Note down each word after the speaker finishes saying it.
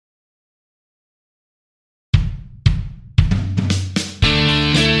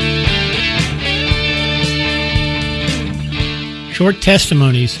short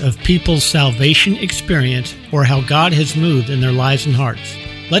testimonies of people's salvation experience or how God has moved in their lives and hearts.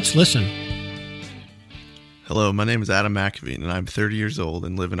 Let's listen. Hello, my name is Adam McAveen, and I'm 30 years old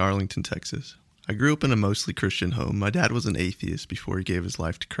and live in Arlington, Texas. I grew up in a mostly Christian home. My dad was an atheist before he gave his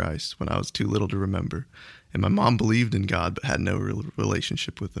life to Christ when I was too little to remember, and my mom believed in God but had no real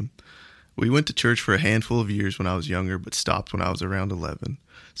relationship with him. We went to church for a handful of years when I was younger, but stopped when I was around 11.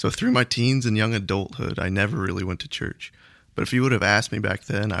 So through my teens and young adulthood, I never really went to church. But if you would have asked me back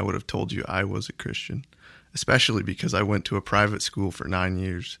then, I would have told you I was a Christian, especially because I went to a private school for 9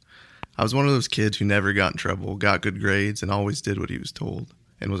 years. I was one of those kids who never got in trouble, got good grades, and always did what he was told,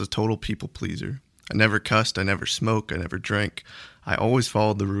 and was a total people pleaser. I never cussed, I never smoked, I never drank. I always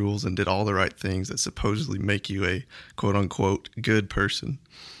followed the rules and did all the right things that supposedly make you a quote-unquote good person.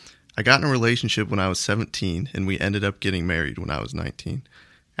 I got in a relationship when I was 17, and we ended up getting married when I was 19.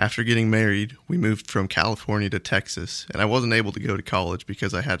 After getting married, we moved from California to Texas, and I wasn't able to go to college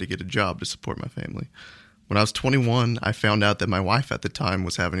because I had to get a job to support my family. When I was 21, I found out that my wife at the time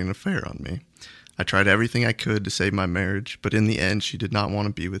was having an affair on me. I tried everything I could to save my marriage, but in the end, she did not want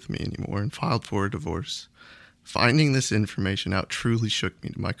to be with me anymore and filed for a divorce. Finding this information out truly shook me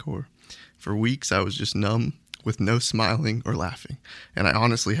to my core. For weeks, I was just numb, with no smiling or laughing, and I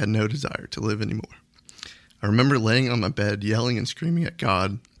honestly had no desire to live anymore. I remember laying on my bed, yelling and screaming at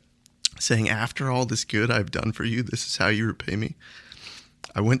God, saying, "After all this good I've done for you, this is how you repay me?"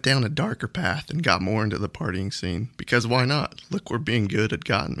 I went down a darker path and got more into the partying scene, because why not? Look where being good had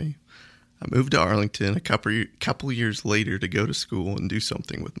gotten me. I moved to Arlington a couple years later to go to school and do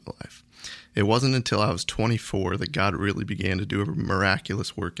something with my life. It wasn't until I was 24 that God really began to do a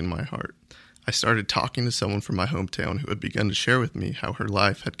miraculous work in my heart. I started talking to someone from my hometown who had begun to share with me how her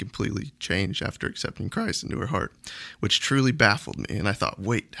life had completely changed after accepting Christ into her heart, which truly baffled me. And I thought,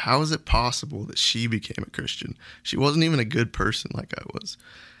 wait, how is it possible that she became a Christian? She wasn't even a good person like I was.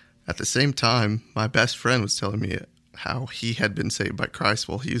 At the same time, my best friend was telling me how he had been saved by Christ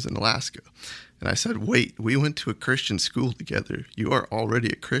while he was in Alaska. And I said, wait, we went to a Christian school together. You are already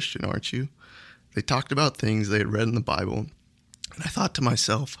a Christian, aren't you? They talked about things they had read in the Bible. And I thought to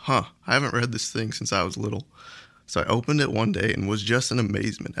myself, I haven't read this thing since I was little. So I opened it one day and was just in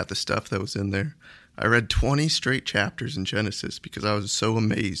amazement at the stuff that was in there. I read 20 straight chapters in Genesis because I was so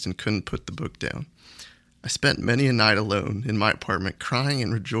amazed and couldn't put the book down. I spent many a night alone in my apartment crying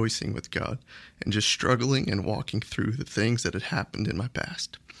and rejoicing with God and just struggling and walking through the things that had happened in my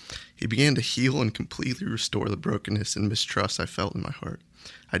past. He began to heal and completely restore the brokenness and mistrust I felt in my heart.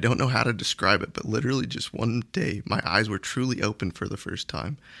 I don't know how to describe it, but literally just one day, my eyes were truly opened for the first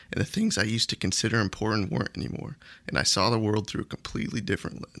time, and the things I used to consider important weren't anymore, and I saw the world through a completely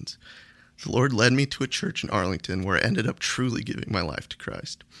different lens. The Lord led me to a church in Arlington where I ended up truly giving my life to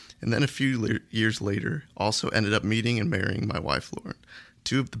Christ, and then a few years later, also ended up meeting and marrying my wife, Lauren,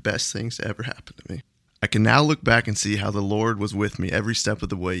 two of the best things to ever happen to me. I can now look back and see how the Lord was with me every step of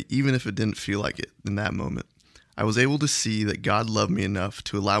the way, even if it didn't feel like it in that moment. I was able to see that God loved me enough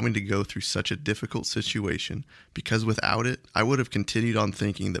to allow me to go through such a difficult situation, because without it, I would have continued on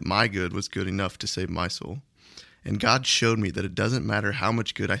thinking that my good was good enough to save my soul. And God showed me that it doesn't matter how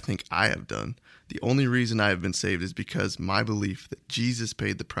much good I think I have done. The only reason I have been saved is because my belief that Jesus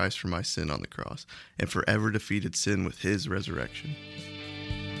paid the price for my sin on the cross and forever defeated sin with his resurrection.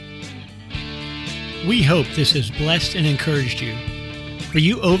 We hope this has blessed and encouraged you. For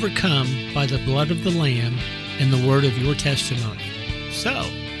you overcome by the blood of the Lamb and the word of your testimony. So,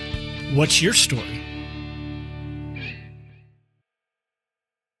 what's your story?